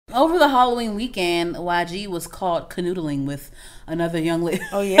Over the Halloween weekend, YG was caught canoodling with another young lady.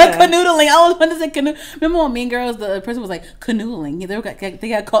 Oh yeah, canoodling. I was going to say canoodling. Remember on Mean Girls, the person was like canoodling. They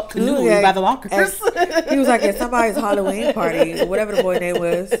got caught canoodling by the lockers. He was like at somebody's Halloween party or whatever the boy name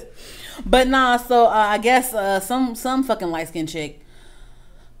was. But nah, so I guess some fucking light skinned chick.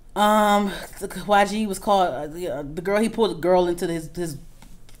 YG was caught. The girl, he pulled the girl into his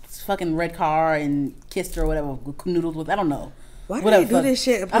fucking red car and kissed her or whatever. Canoodled with. I don't know. Why do they do this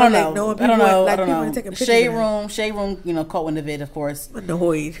shit? I don't know. I don't know. I don't know. Shade room, you know, caught wind of it, of course.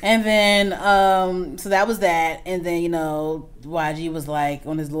 Annoyed. And then, so that was that. And then, you know, YG was like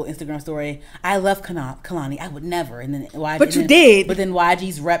on his little Instagram story, "I love Kalani. I would never." And then YG, but you did. But then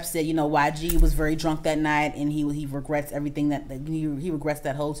YG's rep said, you know, YG was very drunk that night, and he regrets everything that he regrets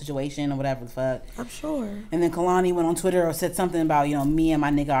that whole situation or whatever the fuck. I'm sure. And then Kalani went on Twitter or said something about, you know, me and my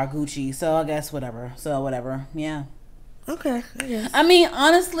nigga are Gucci. So I guess whatever. Yeah. Okay, I guess. I mean,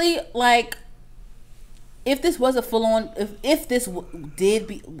 honestly, like, if this was a full on, if this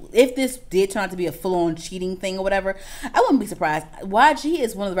did turn out to be a full on cheating thing or whatever, I wouldn't be surprised. YG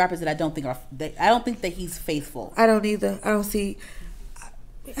is one of the rappers that I don't think that he's faithful. I don't either. I don't see.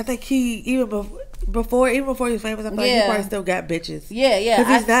 I think he even before he was famous, I feel like he probably still got bitches. Yeah.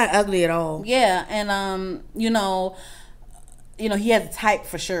 Because he's not ugly at all. Yeah, and you know, he has a type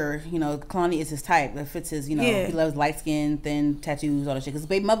for sure. You know, Kalani is his type. That fits his, you know, he loves light skin, thin tattoos, all that shit. Because his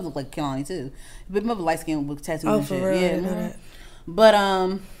baby mother looked like Kalani too. His baby mother light skin with tattoos and shit. Real? Yeah, I know that. But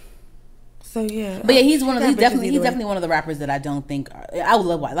so yeah. But yeah, he's definitely one of the rappers that I don't think I would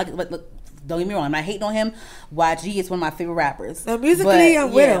love. Look, don't get me wrong, I'm not hating on him. YG is one of my favorite rappers. Now, musically,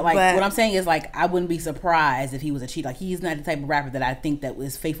 I'm with him. Like, but what I'm saying is, like, I wouldn't be surprised if he was a cheat. Like, he's not the type of rapper that I think that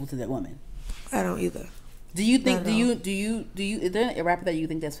was faithful to that woman. I don't either. Do you think? Do you? Is there a rapper that you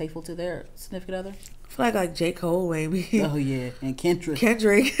think that's faithful to their significant other? I feel like J. Cole, maybe. Oh yeah, and Kendrick. I don't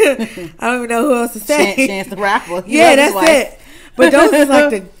even know who else to say. Chance the Rapper. Yeah, that's it. But those are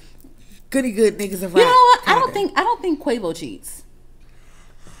like the goody good niggas of rap. You know what? I don't think Quavo cheats.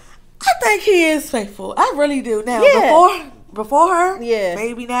 I think he is faithful. I really do. Now, before her,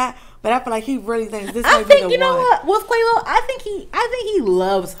 maybe not. But I feel like he really thinks this. I think, you know what, with Quavo, I think he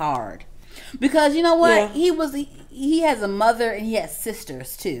loves hard. Because you know what, he has a mother and he has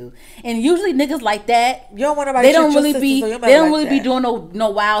sisters too, and usually niggas like that, you don't want nobody. They don't really be doing no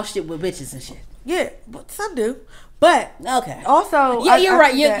wild shit with bitches and shit. Yeah, but some do. But okay, also you're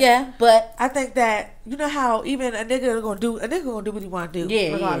right. Yeah, but I think that you know how even a nigga gonna do what he want to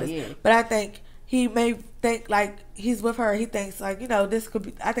do, regardless. Yeah. But I think he may think like he's with her. He thinks like, you know, this could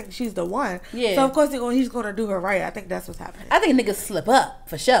be. I think she's the one. Yeah. So of course he's gonna do her right. I think that's what's happening. I think niggas slip up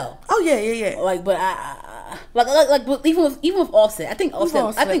for sure. Oh yeah. Like, but like even with Offset, I think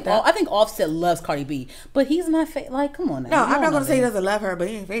Offset loves Cardi B, but he's not like, come on now. No, I'm not gonna say he doesn't love her, but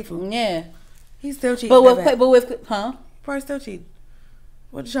he ain't faithful. Yeah, he's still cheating. But with probably still cheating.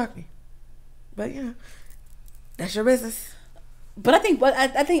 Wouldn't shock me. But yeah, that's your business. But I think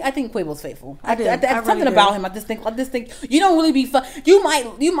Quavo's faithful. I really something about him. I just think you don't really be. You might.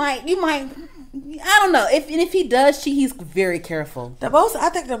 I don't know. If he does cheat, he's very careful. I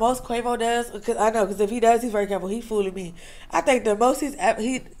think the most Quavo does, because if he does, he's very careful. He's fooling me. I think the most he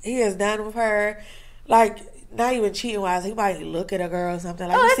has done with her, like not even cheating wise, he might look at a girl or something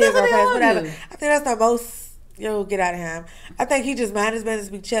like you see a girl face, whatever. I think that's the most. You'll get out of him. I think he just mind his business,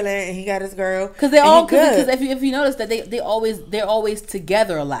 be chilling, and he got his girl. Because if you notice that they're always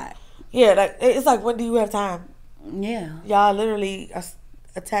together a lot. Yeah, like it's like, when do you have time? Yeah, y'all literally are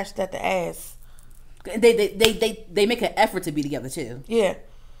attached at the ass. They make an effort to be together too. Yeah,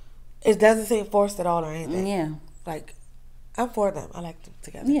 it doesn't seem forced at all or anything. Yeah, like I'm for them. I like them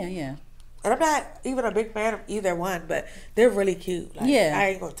together. Yeah. And I'm not even a big fan of either one, but they're really cute. Like, I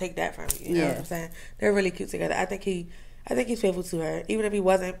ain't gonna take that from you. You know what I'm saying? They're really cute together. I think he's faithful to her, even if he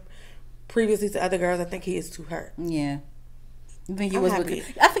wasn't previously to other girls. I think he is to her. Yeah. I think he was happy.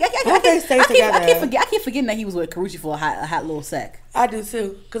 with. I keep forgetting that he was with Karrueche for a hot little sec. I do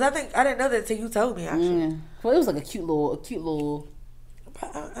too, because I didn't know that until you told me. Actually, well, it was like a cute little.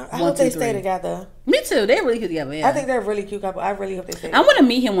 I hope they stay together. Me too. They're really cute together. Yeah. I think they're a really cute couple. I really hope they stay together. I want to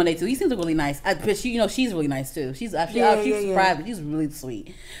meet him one day too. He seems really nice. But she's really nice too. She's surprised, but she's really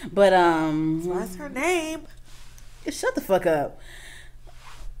sweet. But what's her name? Shut the fuck up.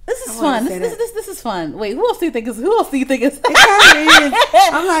 This is fun. This is fun. Wait, who else do you think is? I'm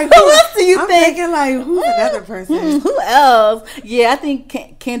like, who else do you think? I'm thinking like, who's another person? Who else? Yeah, I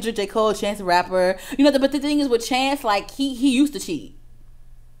think Kendrick, J. Cole, Chance the Rapper. You know, but the thing is with Chance, like he used to cheat.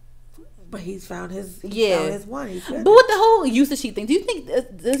 But he's found his one. But with the whole used to cheat thing, do you think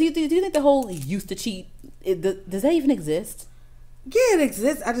the whole used to cheat, does that even exist? Yeah, it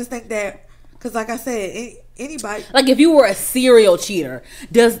exists. I just think that because, like I said, anybody. Like if you were a serial cheater,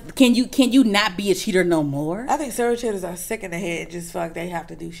 can you not be a cheater no more? I think serial cheaters are sick in the head. And just feel like they have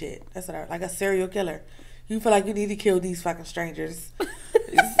to do shit. That's what like a serial killer. You feel like you need to kill these fucking strangers.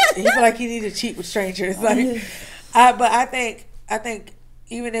 You feel like you need to cheat with strangers. Like, but I think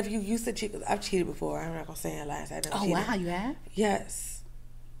even if you used to cheat, I've cheated before. I'm not gonna say it last. Oh cheated. Wow, you have? Yes,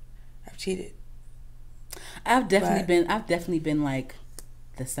 I've cheated. I've definitely been like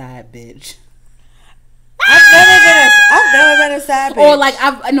the side bitch. I've never been a side bitch. Or like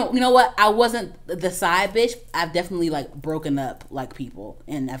you know what? I wasn't the side bitch. I've definitely like broken up like people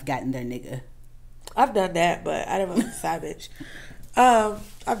and I've gotten their nigga. I've done that, but I never was a side bitch.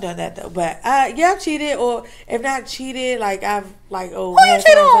 I've done that though, but yeah, I've cheated, or if not cheated, like I've like who you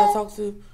cheat on? I talk to.